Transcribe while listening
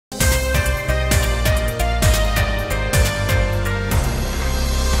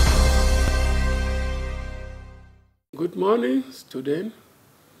Good morning, students.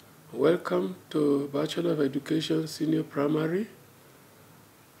 Welcome to Bachelor of Education Senior Primary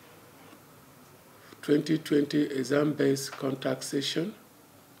 2020 exam-based contact session.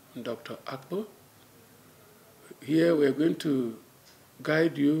 I'm Dr. Akpo. Here we're going to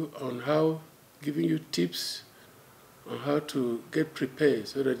guide you on giving you tips on how to get prepared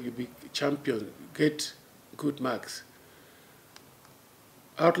so that you be champion, get good marks.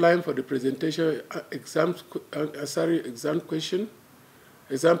 Outline for the presentation, exam question,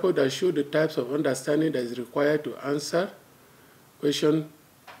 example that show the types of understanding that is required to answer question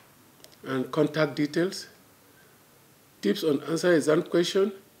and contact details. Tips on answer exam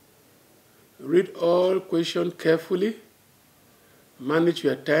question. Read all questions carefully. Manage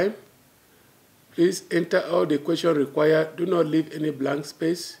your time. Please enter all the questions required. Do not leave any blank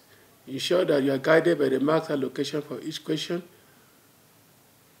space. Ensure that you are guided by the marks allocation for each question.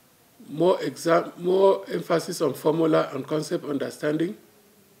 More emphasis on formula and concept understanding.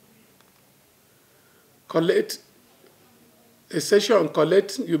 Collect. A session on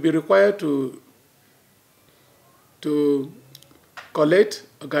collect, you'll be required to collect,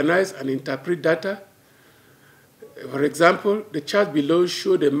 organize, and interpret data. For example, the chart below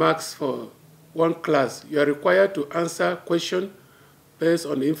shows the marks for one class. You are required to answer questions based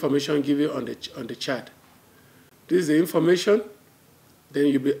on the information given on the chart. This is the information. Then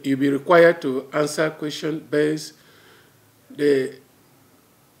you'll be required to answer question based. The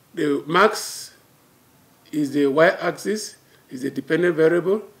marks is the y-axis, is the dependent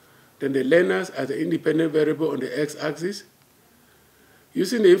variable. Then the learners are the independent variable on the x-axis.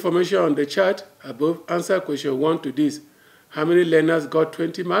 Using the information on the chart above, answer question 1 to this. How many learners got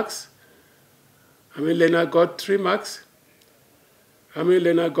 20 marks? How many learners got 3 marks? How many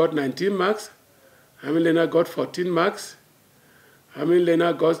learners got 19 marks? How many learners got 14 marks? How many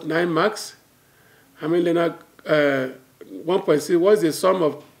learners got 9 marks? How many learners, 1.6, what's the sum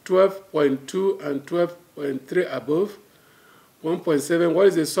of 12.2 and 12.3 above? 1.7, what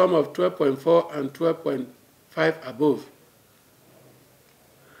is the sum of 12.4 and 12.5 above?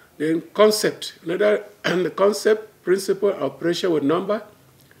 Then concept, and the concept, principle, operation with number.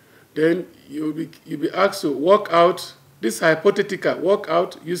 Then you'll be asked to work out, this hypothetical, work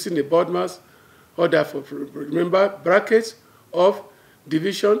out using the BODMAS order for, remember, brackets of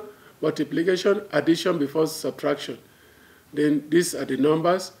division, multiplication, addition before subtraction. Then these are the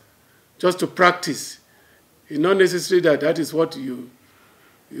numbers, just to practice. It's not necessary that is what you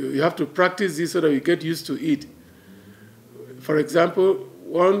have to practice this so that you get used to it. For example,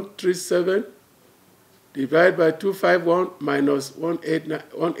 137 divided by 251 minus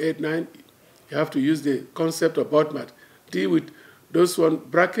 189. You have to use the concept of BODMAS. Deal with those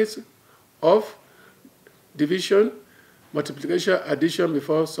brackets of division, multiplication, addition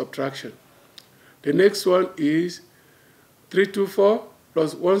before subtraction. The next one is 324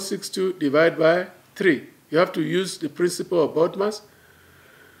 plus 162 divided by 3. You have to use the principle of BODMAS.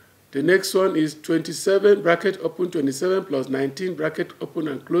 The next one is 27, bracket open, 27 plus 19, bracket open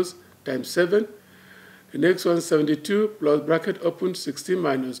and close, times 7. The next one is 72 plus bracket open, 16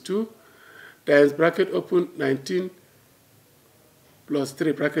 minus 2, times bracket open, 19 plus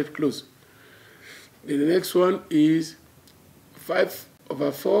 3, bracket close. The next one is 5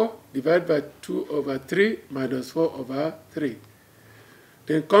 over 4 divided by 2 over 3 minus 4 over 3.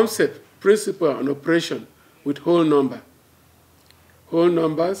 Then concept, principle, and operation with whole number. Whole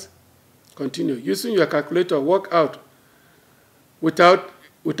numbers, continue. Using your calculator, work out without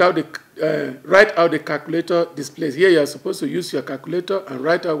the, write out the calculator displays. Here you are supposed to use your calculator and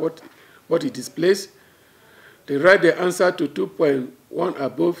write out what it displays. Then write the answer to 2.1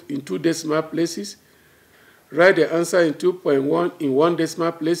 above in 2 decimal places. Write the answer in 2.1 in 1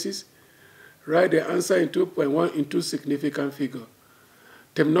 decimal places. Write the answer in 2.1 in 2 significant figures.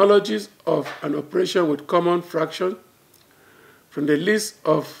 Terminologies of an operation with common fraction. From the list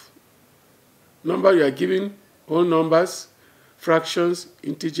of numbers you are given, whole numbers, fractions,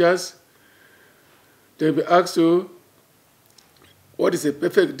 integers, they'll be asked to what is a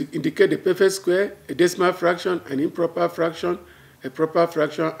perfect, indicate the perfect square, a decimal fraction, an improper fraction, a proper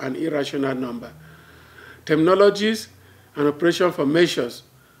fraction, an irrational number. Terminologies and operation for measures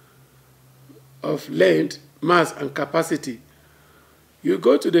of length, mass, and capacity. You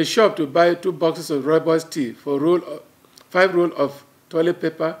go to the shop to buy 2 boxes of Rooibos tea for 5 rolls of toilet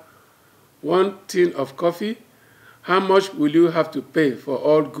paper, 1 tin of coffee. How much will you have to pay for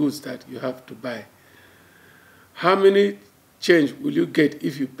all goods that you have to buy? How many change will you get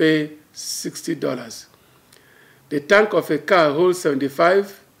if you pay $60? The tank of a car holds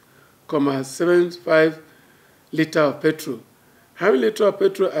 75.75 liters of petrol. How many liters of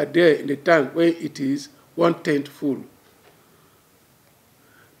petrol are there in the tank when it is 1/10 full?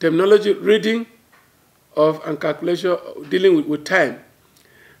 Terminology, reading of and calculation dealing with time.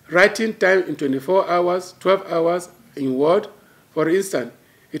 Writing time in 24 hours, 12 hours in Word. For instance,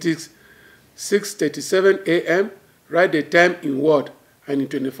 it is 6:37 a.m. Write the time in Word and in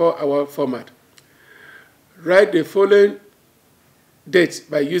 24-hour format. Write the following dates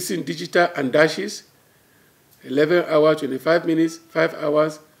by using digital and dashes. 11 hours, 25 minutes, 5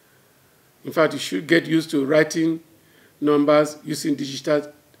 hours. In fact, you should get used to writing numbers using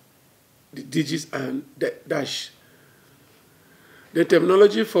digital digits and dash. The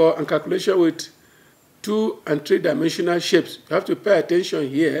terminology for and calculation with 2- and 3-dimensional shapes. You have to pay attention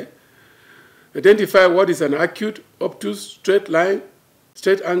here. Identify what is an acute, obtuse, straight line,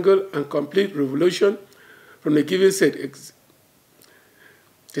 straight angle, and complete revolution from the given set.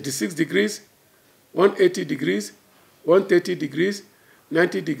 36 degrees, 180 degrees, 130 degrees,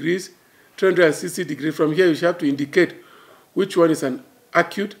 90 degrees, 360 degrees. From here, you have to indicate which one is an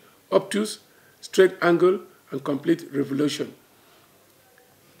acute, obtuse, straight angle, and complete revolution.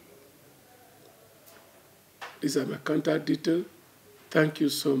 These are my contact details. Thank you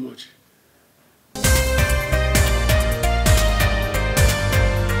so much.